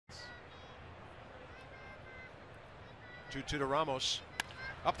2-2 to Ramos.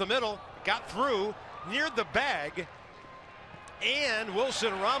 Up the middle, got through, near the bag, and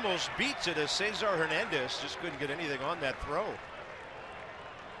Wilson Ramos beats it as Cesar Hernandez just couldn't get anything on that throw.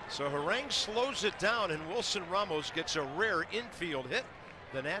 So Harang slows it down, and Wilson Ramos gets a rare infield hit.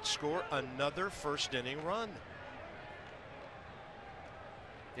 The Nats score another first inning run.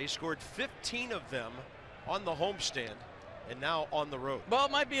 They scored 15 of them on the homestand and now on the road. Well,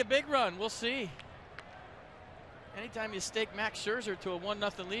 it might be a big run. We'll see. Anytime you stake Max Scherzer to a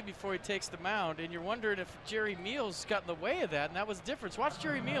 1-0 lead before he takes the mound, and you're wondering if Jerry Meals got in the way of that, and that was the difference. Watch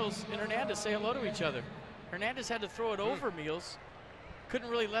Jerry Meals and Hernandez say hello to each other. Hernandez had to throw it over Meals. Couldn't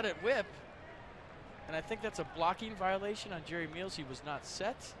really let it whip. And I think that's a blocking violation on Jerry Meals. He was not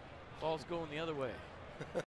set. Ball's going the other way.